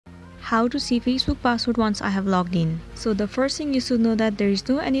How to see Facebook password once I have logged in. So the first thing you should know that there is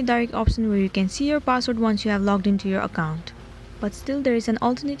no any direct option where you can see your password once you have logged into your account. But still there is an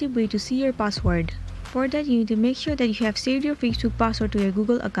alternative way to see your password. For that you need to make sure that you have saved your Facebook password to your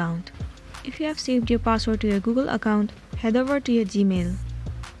Google account. If you have saved your password to your Google account, head over to your Gmail.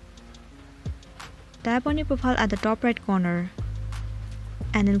 Tap on your profile at the top right corner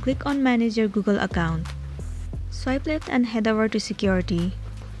and then click on Manage your Google account. Swipe left and head over to Security.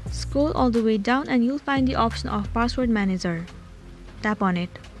 Scroll all the way down and you'll find the option of Password Manager. Tap on it.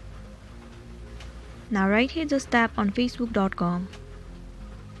 Now right here just tap on facebook.com.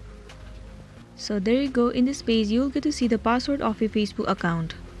 So there you go, in this page you'll get to see the password of your Facebook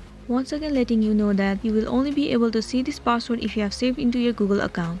account. Once again letting you know that you will only be able to see this password if you have saved into your Google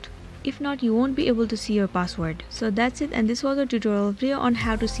account. If not, you won't be able to see your password. So that's it, and this was a tutorial video on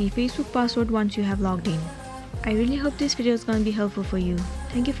how to see Facebook password once you have logged in. I really hope this video is going to be helpful for you.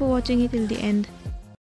 Thank you for watching it till the end.